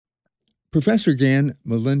Professor Gann,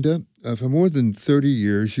 Melinda, for more than 30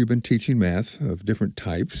 years, you've been teaching math of different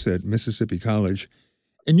types at Mississippi College,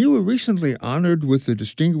 and you were recently honored with the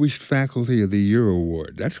Distinguished Faculty of the Year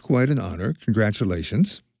Award. That's quite an honor.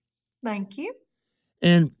 Congratulations. Thank you.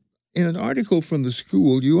 And in an article from the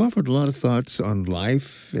school, you offered a lot of thoughts on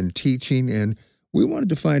life and teaching, and we wanted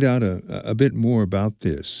to find out a bit more about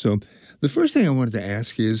this. So, the first thing I wanted to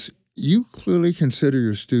ask is you clearly consider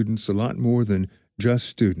your students a lot more than just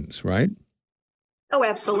students, right? Oh,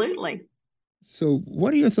 absolutely. So,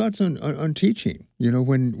 what are your thoughts on teaching?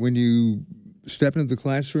 When you step into the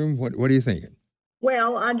classroom, what are you thinking?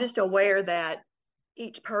 Well, I'm just aware that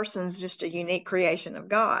each person's just a unique creation of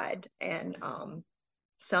God, and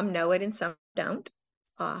some know it and some don't,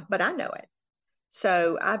 but I know it.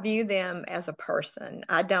 So I view them as a person.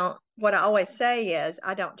 What I always say is,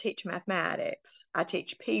 I don't teach mathematics, I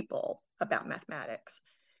teach people about mathematics.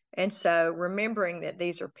 And so remembering that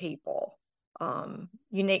these are people,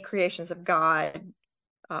 unique creations of God,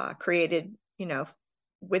 created,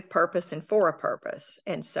 with purpose and for a purpose.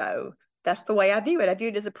 And so that's the way I view it. I view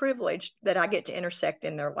it as a privilege that I get to intersect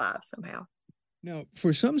in their lives somehow. Now,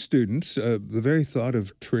 for some students, the very thought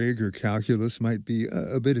of trig or calculus might be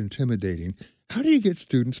a bit intimidating. How do you get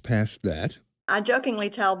students past that? I jokingly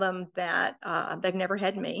tell them that they've never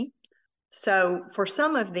had me. So for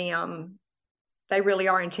some of them, they really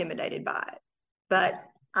are intimidated by it. But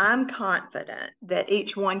I'm confident that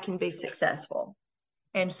each one can be successful.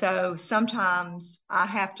 And so sometimes I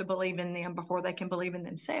have to believe in them before they can believe in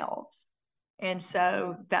themselves. And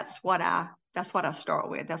so that's what I start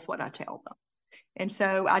with. That's what I tell them. And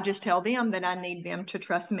so I just tell them that I need them to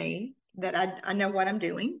trust me, that I know what I'm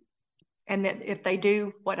doing, and that if they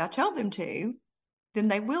do what I tell them to, then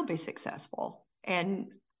they will be successful. And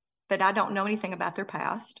that I don't know anything about their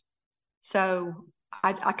past. So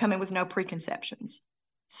I come in with no preconceptions.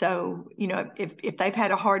 So, if they've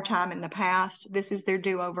had a hard time in the past, this is their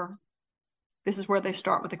do-over. This is where they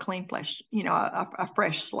start with a clean flesh, a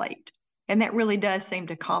fresh slate. And that really does seem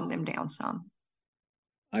to calm them down some.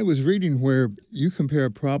 I was reading where you compare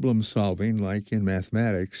problem solving, like in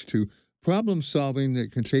mathematics, to problem solving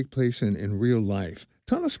that can take place in real life.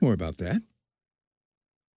 Tell us more about that.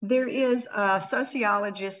 There is a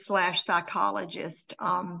sociologist slash psychologist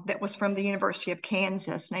that was from the University of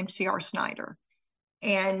Kansas named C.R. Snyder.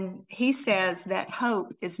 And he says that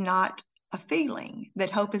hope is not a feeling, that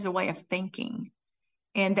hope is a way of thinking.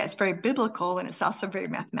 And that's very biblical, and it's also very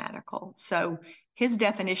mathematical. So his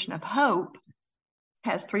definition of hope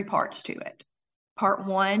has three parts to it. Part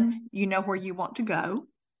one, you know where you want to go.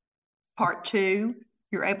 Part two,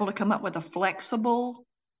 you're able to come up with a flexible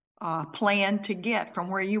plan to get from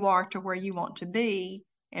where you are to where you want to be.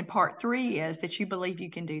 And part three is that you believe you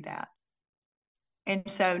can do that. And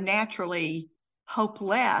so naturally,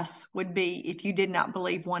 hopeless would be if you did not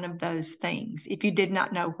believe one of those things. If you did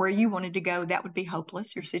not know where you wanted to go, that would be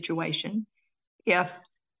hopeless, your situation. If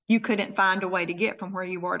you couldn't find a way to get from where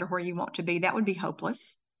you are to where you want to be, that would be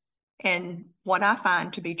hopeless. And what I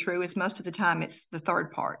find to be true is most of the time it's the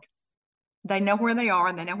third part. They know where they are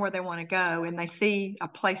and they know where they want to go, and they see a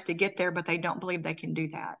place to get there, but they don't believe they can do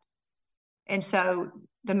that. And so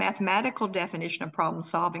the mathematical definition of problem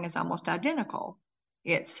solving is almost identical.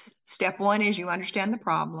 It's step one is you understand the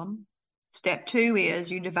problem. Step two is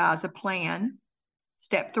you devise a plan.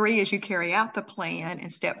 Step three is you carry out the plan.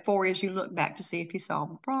 And step four is you look back to see if you solve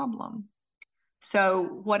the problem.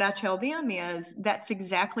 So what I tell them is that's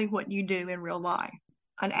exactly what you do in real life.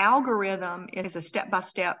 An algorithm is a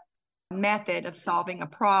step-by-step method of solving a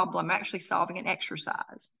problem, actually solving an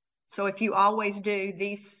exercise. So if you always do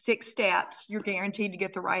these 6 steps, you're guaranteed to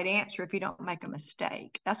get the right answer if you don't make a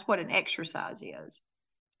mistake. That's what an exercise is.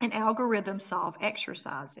 And algorithms solve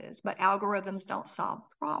exercises, but algorithms don't solve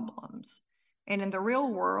problems. And in the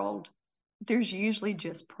real world, there's usually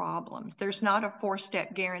just problems. There's not a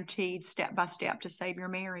 4-step guaranteed step-by-step to save your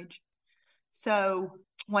marriage. So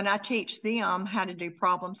when I teach them how to do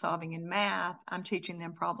problem solving in math, I'm teaching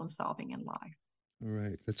them problem solving in life. All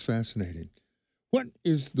right, that's fascinating. What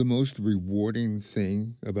is the most rewarding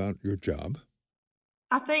thing about your job?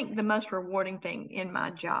 I think the most rewarding thing in my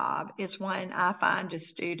job is when I find a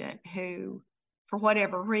student who, for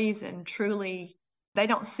whatever reason, truly they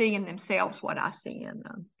don't see in themselves what I see in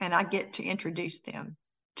them. And I get to introduce them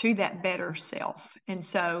to that better self. And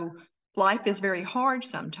so life is very hard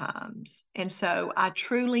sometimes. And so I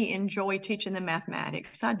truly enjoy teaching them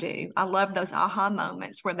mathematics. I do. I love those aha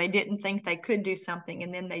moments where they didn't think they could do something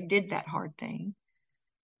and then they did that hard thing.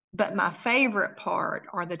 But my favorite part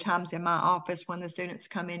are the times in my office when the students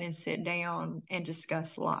come in and sit down and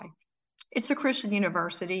discuss life. It's a Christian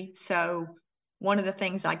university, so one of the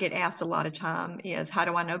things I get asked a lot of time is, how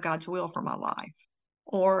do I know God's will for my life?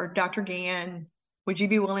 Or, Dr. Gann, would you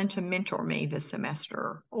be willing to mentor me this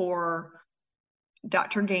semester? Or,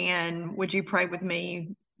 Dr. Gann, would you pray with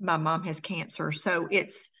me? My mom has cancer. So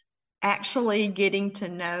it's actually getting to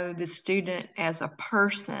know the student as a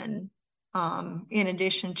person, in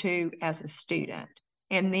addition to as a student,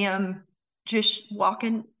 and them just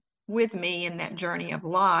walking with me in that journey of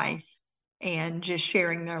life and just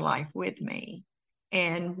sharing their life with me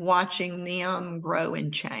and watching them grow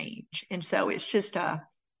and change. And so it's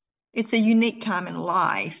a unique time in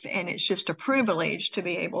life, and it's just a privilege to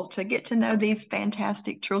be able to get to know these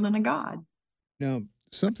fantastic children of God. Now,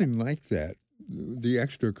 something like that, the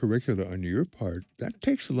extracurricular on your part, that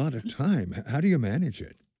takes a lot of time. How do you manage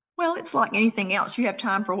it? Well, it's like anything else. You have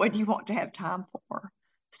time for what you want to have time for.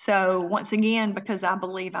 So once again, because I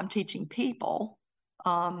believe I'm teaching people,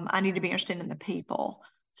 I need to be interested in the people.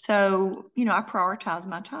 So, I prioritize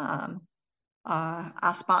my time.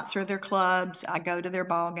 I sponsor their clubs. I go to their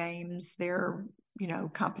ball games, their,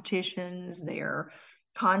 competitions, their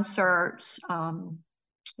concerts.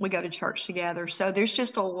 We go to church together. So there's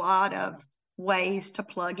just a lot of ways to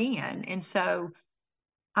plug in. And so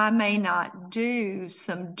I may not do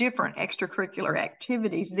some different extracurricular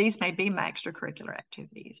activities. These may be my extracurricular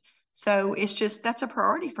activities. So that's a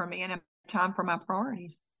priority for me and a time for my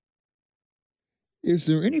priorities. Is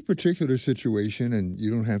there any particular situation, and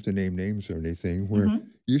you don't have to name names or anything, where Mm-hmm.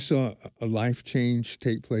 you saw a life change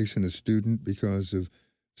take place in a student because of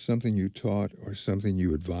something you taught or something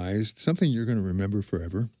you advised, something you're going to remember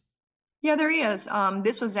forever? Yeah, there is.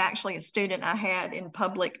 This was actually a student I had in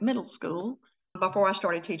public middle school before I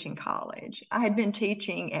started teaching college. I had been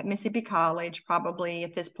teaching at Mississippi College probably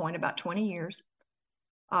at this point about 20 years.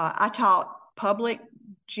 I taught public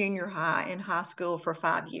junior high and high school for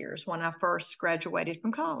 5 years when I first graduated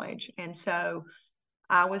from college. And so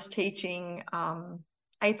I was teaching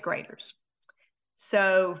eighth graders.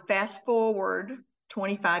 So fast forward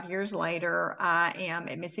 25 years later, I am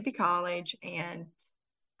at Mississippi College, and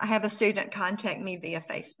I have a student contact me via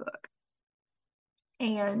Facebook.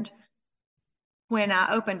 And when I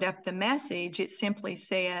opened up the message, it simply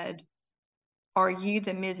said, "Are you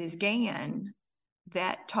the Mrs. Gann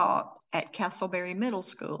that taught at Castleberry Middle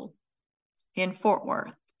School in Fort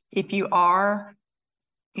Worth? If you are,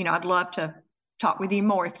 I'd love to talk with you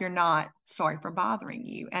more. If you're not, sorry for bothering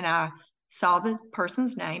you." And I saw the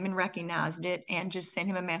person's name and recognized it and just sent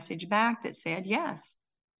him a message back that said, "Yes,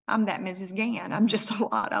 I'm that Mrs. Gann. I'm just a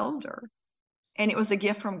lot older." And it was a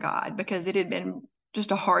gift from God because it had been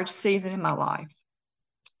just a hard season in my life.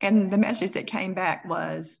 And the message that came back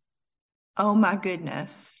was, "Oh my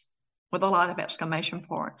goodness," with a lot of exclamation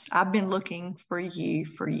points. "I've been looking for you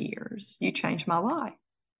for years. You changed my life."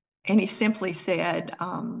 And he simply said,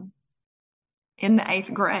 in the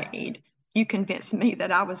eighth grade, you convinced me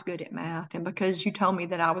that I was good at math. And because you told me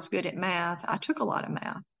that I was good at math, I took a lot of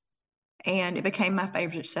math and it became my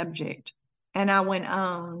favorite subject. And I went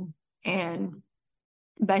on and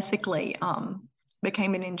basically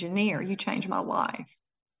became an engineer. You changed my life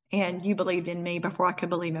and you believed in me before I could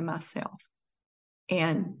believe in myself.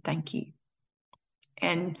 And thank you.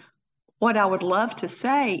 And what I would love to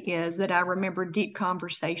say is that I remember deep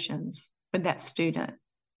conversations with that student,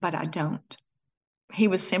 but I don't. He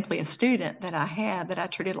was simply a student that I had that I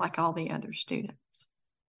treated like all the other students.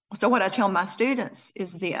 So what I tell my students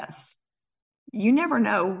is this: you never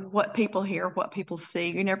know what people hear, what people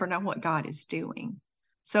see. You never know what God is doing.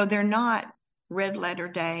 So they're not red letter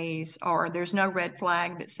days, or there's no red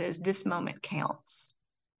flag that says this moment counts.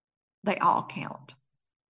 They all count.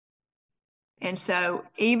 And so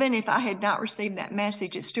even if I had not received that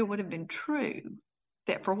message, it still would have been true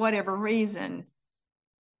that for whatever reason,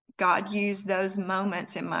 God used those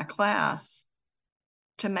moments in my class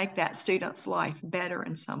to make that student's life better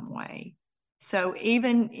in some way. So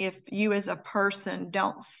even if you as a person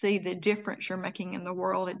don't see the difference you're making in the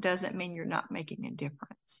world, it doesn't mean you're not making a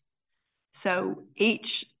difference. So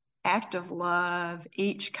each act of love,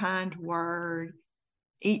 each kind word,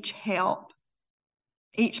 each help,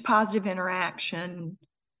 each positive interaction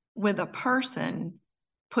with a person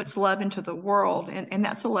puts love into the world. And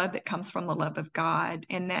that's a love that comes from the love of God,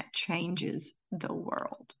 and that changes the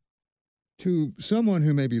world. To someone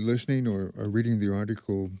who may be listening or reading the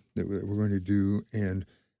article that we're going to do and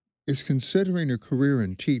is considering a career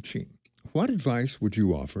in teaching, what advice would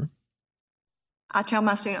you offer? I tell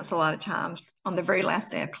my students a lot of times on the very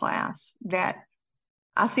last day of class that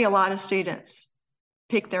I see a lot of students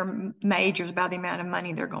pick their majors by the amount of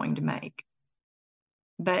money they're going to make.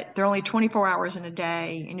 But there are only 24 hours in a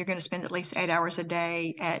day, and you're going to spend at least 8 hours a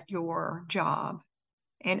day at your job.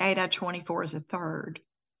 and 8 out of 24 is a third.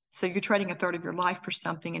 So you're trading a third of your life for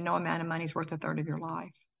something, and no amount of money is worth a third of your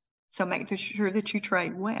life. So make sure that you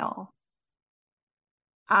trade well.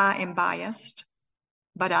 I am biased,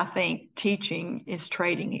 but I think teaching is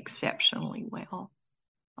trading exceptionally well.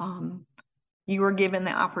 You are given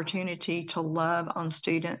the opportunity to love on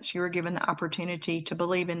students. You are given the opportunity to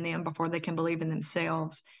believe in them before they can believe in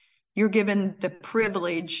themselves. You're given the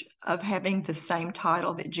privilege of having the same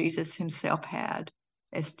title that Jesus himself had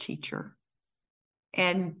as teacher.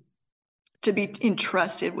 And to be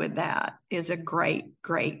entrusted with that is a great,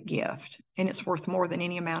 great gift. And it's worth more than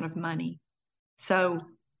any amount of money. So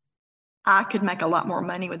I could make a lot more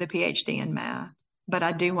money with a PhD in math, but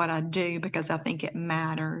I do what I do because I think it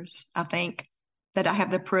matters. I think that I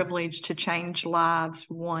have the privilege to change lives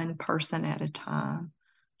one person at a time.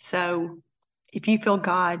 So if you feel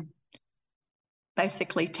God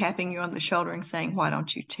basically tapping you on the shoulder and saying, why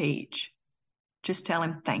don't you teach? Just tell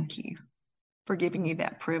him thank you for giving you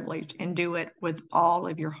that privilege, and do it with all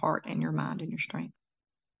of your heart and your mind and your strength.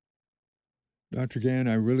 Dr. Gann,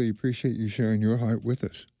 I really appreciate you sharing your heart with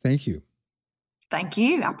us. Thank you. Thank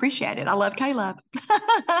you. I appreciate it. I love Caleb.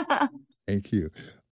 Thank you.